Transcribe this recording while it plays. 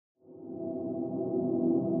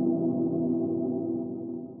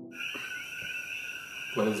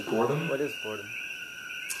What is boredom? What is boredom?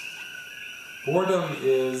 Boredom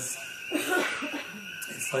is,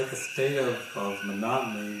 it's like a state of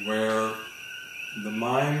monotony where the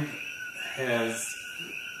mind has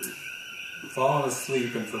fallen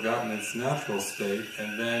asleep and forgotten its natural state,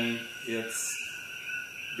 and then it's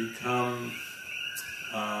become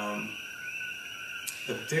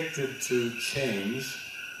addicted to change,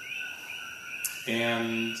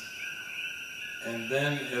 and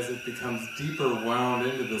then as it becomes deeper wound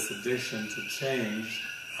into this addiction to change,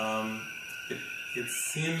 it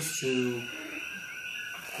seems to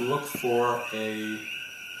look for an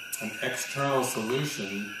external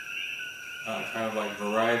solution, kind of like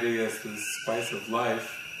variety as the spice of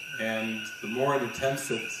life, and the more it attempts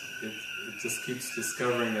it just keeps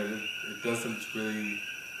discovering that it doesn't really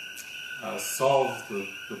solve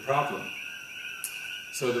the problem.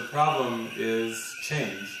 So the problem is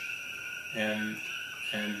change, and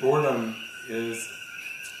boredom is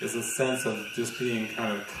a sense of just being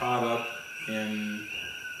kind of caught up in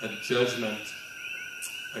a judgment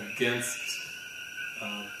against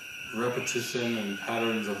repetition and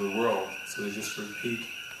patterns of the world. So they just repeat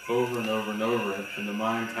over and over and over, and the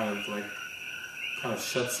mind kind of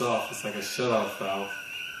shuts off. It's like a shut-off valve.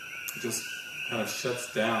 It just kind of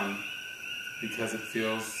shuts down because it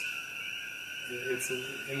feels,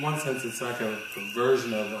 in one sense it's like a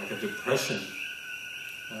version of like a depression.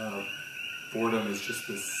 Boredom is just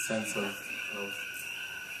this sense of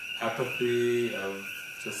apathy, of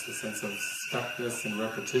just a sense of stuckness and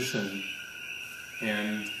repetition,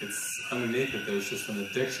 and it's underneath it there's just an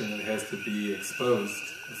addiction that has to be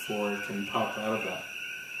exposed before it can pop out of that.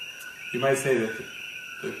 You might say that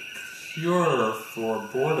the cure for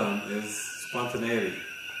boredom is spontaneity.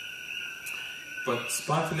 But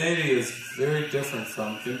spontaneity is very different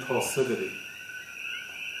from impulsivity.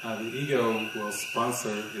 The ego will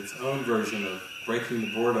sponsor its own version of breaking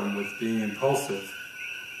the boredom with being impulsive,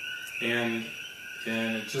 and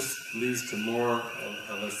it just leads to more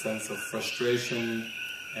of a sense of frustration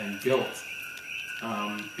and guilt,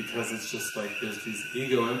 because it's just like there's these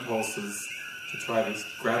ego impulses to try to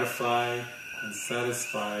gratify and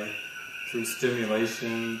satisfy through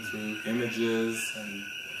stimulation, through images and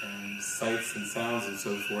sights and sounds and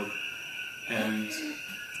so forth, and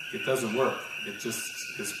it doesn't work. It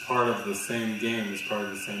just is part of the same game, is part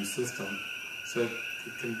of the same system. So it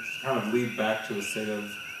can kind of lead back to a state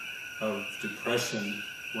of depression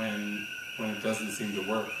when it doesn't seem to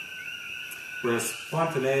work. Whereas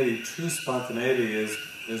spontaneity, true spontaneity,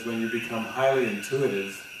 is when you become highly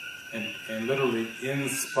intuitive and literally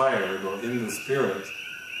inspired or in the spirit,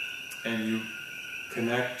 and you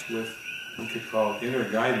connect with, we could call it inner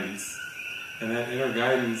guidance, and that inner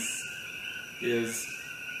guidance is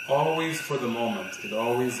always for the moment. It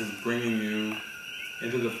always is bringing you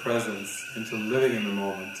into the presence, into living in the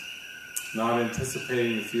moment, not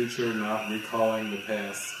anticipating the future, not recalling the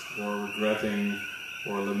past, or regretting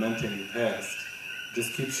or lamenting the past. It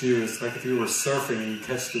just keeps you, it's like if you were surfing and you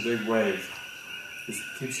catch the big wave. It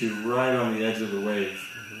keeps you right on the edge of the wave.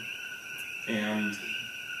 Mm-hmm. And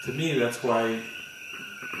to me, that's why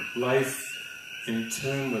life in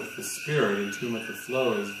tune with the spirit, in tune with the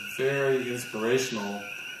flow, is very inspirational,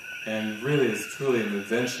 and really is truly an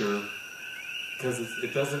adventure, because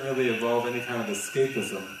it doesn't really involve any kind of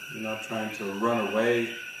escapism. You're not trying to run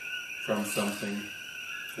away from something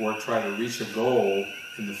or try to reach a goal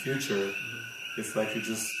in the future. It's like you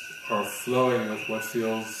just are flowing with what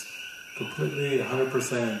feels completely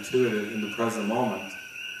 100% intuitive in the present moment.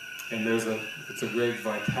 And it's a great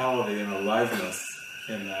vitality and aliveness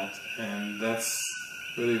in that, and that's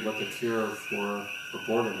really what the cure for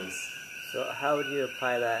boredom is. So how would you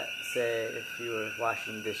apply that, say, if you were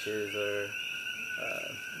washing dishes or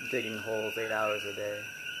digging holes 8 hours a day?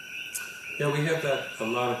 Yeah, we have that a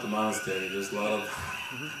lot at the monastery. There's a lot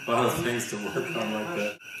of things to work on like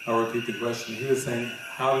that. I'll repeat the question. He was saying,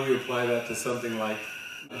 how do you apply that to something like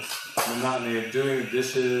the monotony of doing the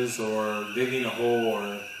dishes or digging a hole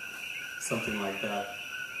or something like that?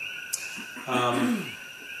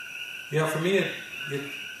 Yeah, for me it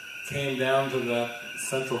came down to that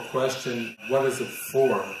central question, what is it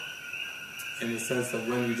for? In the sense that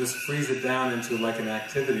when you just freeze it down into like an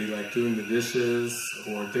activity, like doing the dishes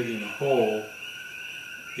or digging a hole,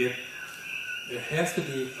 there has to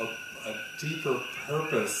be a deeper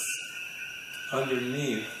purpose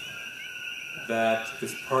underneath that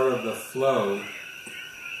is part of the flow,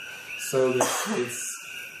 so that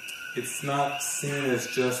it's not seen as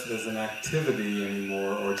just as an activity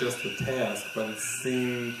anymore or just a task, but it's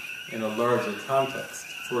seen in a larger context.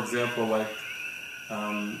 For example, like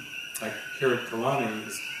here at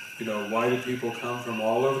Kalani, why do people come from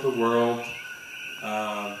all over the world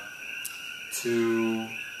to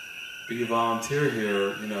be a volunteer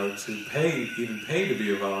here, to even pay to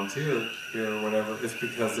be a volunteer here or whatever, it's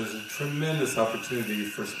because there's a tremendous opportunity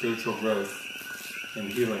for spiritual growth and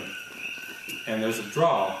healing. And there's a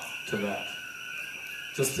draw to that.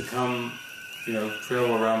 Just to come,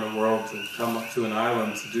 travel around the world, to come up to an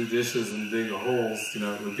island to do dishes and dig holes,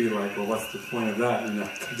 it would be like, well, what's the point of that? You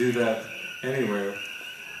can do that anywhere.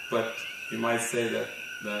 But you might say that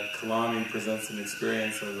Kalani presents an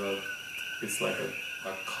experience of it's like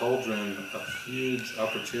a cauldron, a huge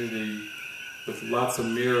opportunity with lots of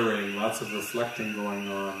mirroring, lots of reflecting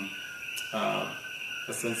going on,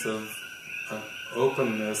 a sense of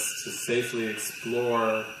openness to safely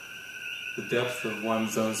explore the depth of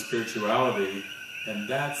one's own spirituality, and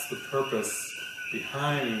that's the purpose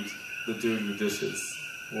behind the doing the dishes,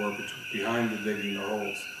 or behind the digging the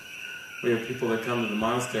holes. We have people that come to the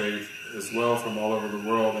monastery as well from all over the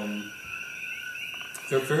world, and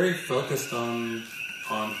they're very focused on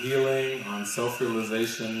healing, on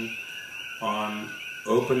self-realization, on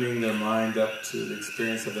opening their mind up to the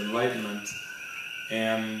experience of enlightenment.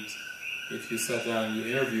 And if you sat down and you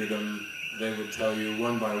interviewed them, they would tell you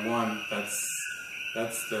one by one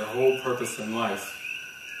that's their whole purpose in life.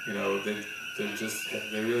 They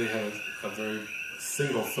really have a very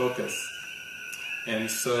single focus. And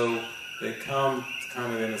so they come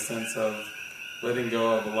kind of in a sense of letting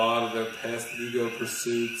go of a lot of their past ego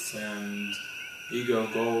pursuits and ego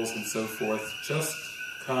goals and so forth, just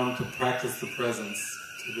come to practice the presence,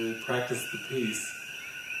 to really practice the peace.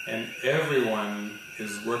 And everyone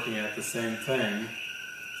is working at the same thing,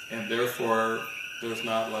 and therefore there's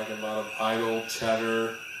not like a lot of idle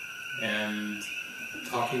chatter and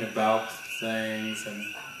talking about things and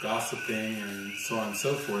gossiping and so on and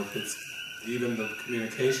so forth. It's even the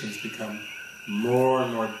communications become more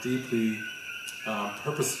and more deeply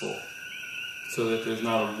purposeful, so that there's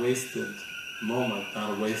not a wasted moment,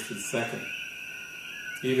 not a wasted second.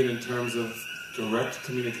 Even in terms of direct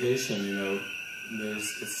communication,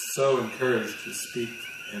 it's so encouraged to speak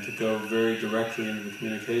and to go very directly into the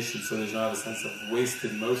communication, so there's not a sense of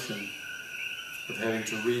wasted motion, of having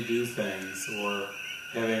to redo things, or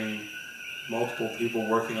having multiple people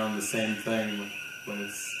working on the same thing when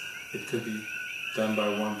it could be done by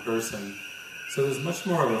one person. So there's much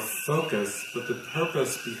more of a focus, but the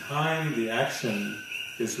purpose behind the action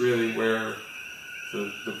is really where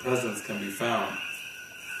the presence can be found.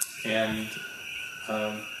 And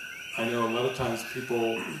I know a lot of times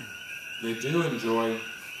people, they do enjoy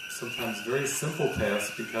sometimes very simple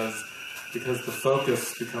tasks because the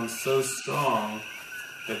focus becomes so strong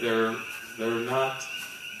that they're not,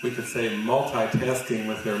 we could say, multitasking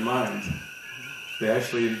with their mind. They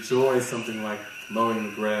actually enjoy something like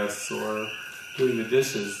mowing the grass or doing the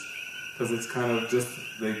dishes, because it's kind of just,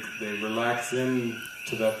 they relax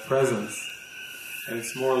into that presence, and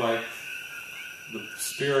it's more like the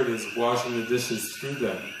spirit is washing the dishes through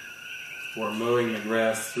them, or mowing the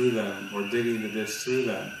grass through them, or digging the ditch through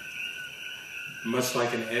them. Much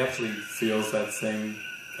like an athlete feels that same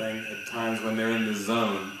thing at times when they're in the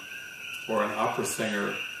zone, or an opera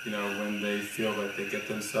singer, when they feel like they get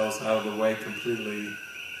themselves out of the way completely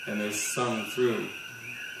and they're sung through.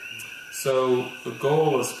 So the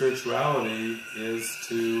goal of spirituality is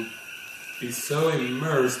to be so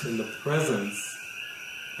immersed in the presence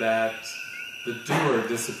that the doer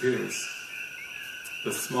disappears.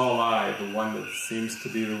 The small I, the one that seems to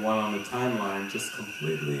be the one on the timeline, just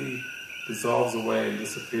completely dissolves away and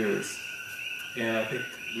disappears. And I think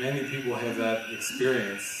many people have that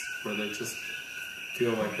experience where they just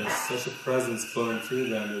feel like there's such a presence flowing through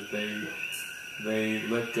them that they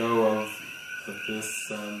let go of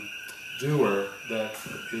this doer that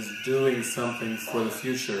is doing something for the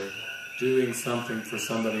future, doing something for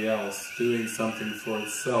somebody else, doing something for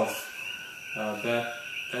itself.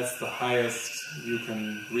 That's the highest you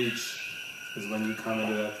can reach, is when you come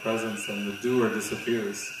into that presence and the doer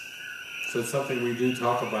disappears. So it's something we do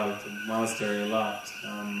talk about at the monastery a lot.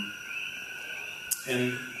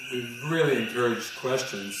 And we've really encouraged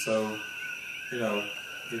questions, so,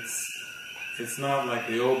 it's not like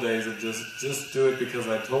the old days of just do it because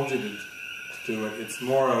I told you to do it. It's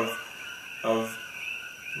more of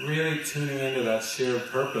really tuning into that shared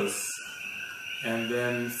purpose, and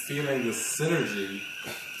then feeling the synergy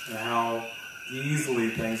and how easily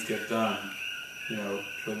things get done.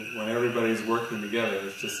 When everybody's working together,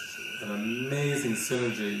 it's just an amazing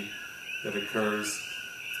synergy that occurs.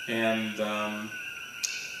 And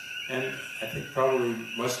I think probably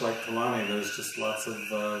much like Kalani, there's just lots of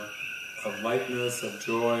lightness, of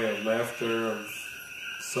joy, of laughter, of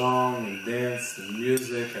song and dance and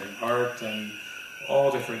music and art, and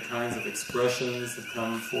all different kinds of expressions that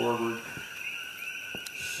come forward.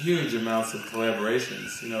 Huge amounts of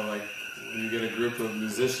collaborations. You know, like when you get a group of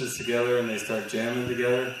musicians together and they start jamming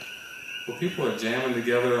together. Well, people are jamming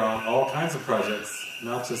together on all kinds of projects,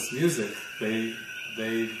 not just music. They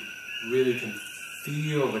really can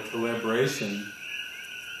feel the collaboration,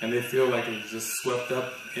 and they feel like it's just swept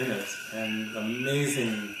up in it. And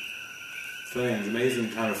amazing things,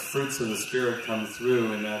 amazing kind of fruits of the spirit come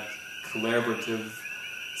through in that collaborative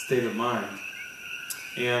state of mind.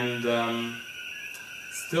 And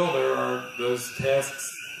still there are those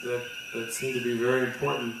tasks that seem to be very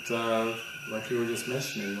important, like you were just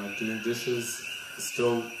mentioning, like doing dishes is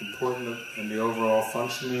still important in the overall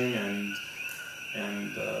functioning,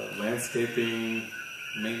 and landscaping,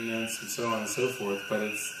 maintenance, and so on and so forth. But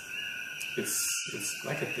it's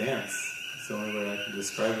like a dance. It's the only way I can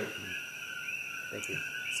describe it. Thank you.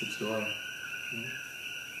 It's a joy. Mm-hmm.